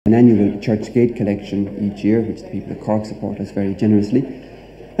An annual church gate collection each year, which the people of Cork support us very generously.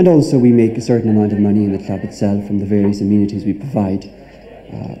 And also we make a certain amount of money in the club itself from the various amenities we provide.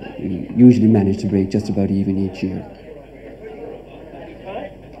 We usually manage to break just about even each year.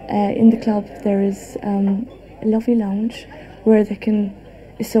 In the club there is a lovely lounge where they can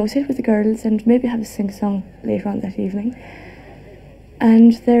associate with the girls and maybe have a sing-song later on that evening.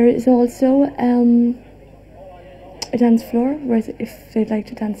 And there is also a dance floor where if they'd like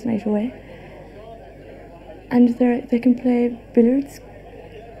to dance the night away. And they can play billiards,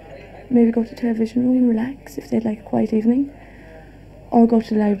 maybe go to the television room and relax if they'd like a quiet evening, or go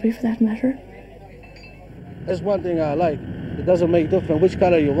to the library for that matter. That's one thing I like. It doesn't make difference which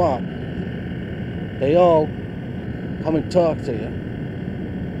colour you want. They all come and talk to you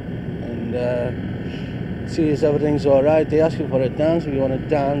and see if everything's all right. They ask you for a dance if you want to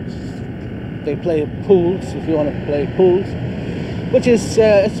dance. They play pools if you want to play pools, which is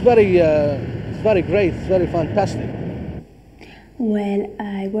it's very great. It's very fantastic. Well,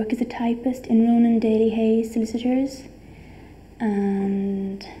 I work as a typist in Ronan Daly Hayes Solicitors,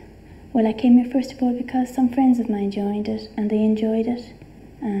 and well, I came here first of all because some friends of mine joined it and they enjoyed it,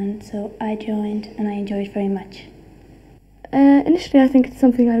 and so I joined and I enjoyed it very much. Initially I think it's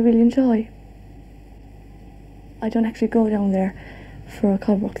something I really enjoy. I don't actually go down there for a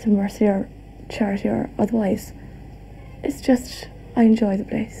club works of mercy or charity or otherwise. It's just I enjoy the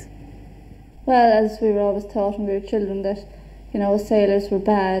place. Well, as we were always taught when we were children that, you know, sailors were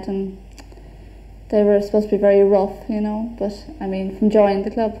bad and they were supposed to be very rough, you know, but I mean, from joining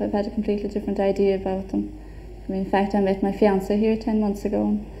the club I've had a completely different idea about them. I mean, in fact, I met my fiancé here 10 months ago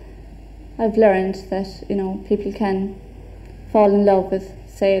and I've learned that, you know, people can fall in love with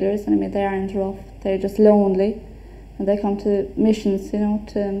sailors, and I mean, they aren't rough, they're just lonely, and they come to missions, you know,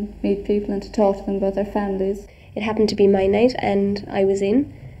 to meet people and to talk to them about their families. It happened to be my night and I was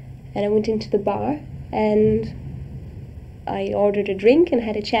in, and I went into the bar and I ordered a drink and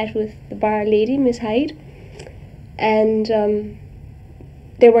had a chat with the bar lady, Miss Hyde, and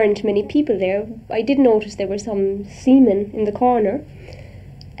there weren't many people there. I did notice there were some seamen in the corner,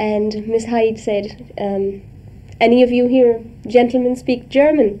 and Miss Hyde said, any of you here gentlemen speak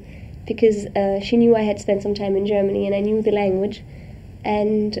German? Because she knew I had spent some time in Germany and I knew the language,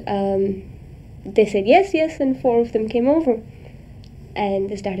 and they said yes, yes, and 4 of them came over and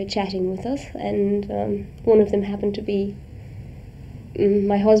they started chatting with us, and one of them happened to be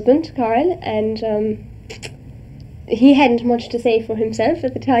my husband, Carl, and he hadn't much to say for himself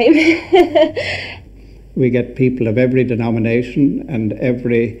at the time. We get people of every denomination and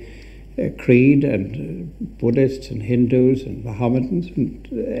every creed, and Buddhists and Hindus and Mohammedans and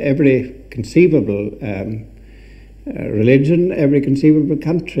every conceivable religion, every conceivable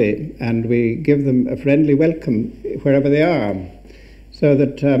country, and we give them a friendly welcome wherever they are, so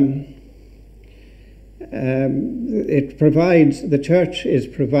that it provides, the church is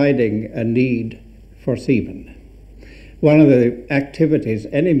providing a need for seamen. One of the activities,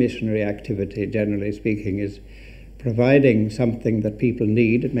 any missionary activity generally speaking, is providing something that people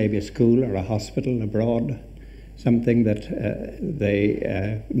need. It may be a school or a hospital abroad, something that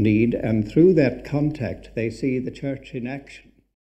they need, and through that contact they see the church in action.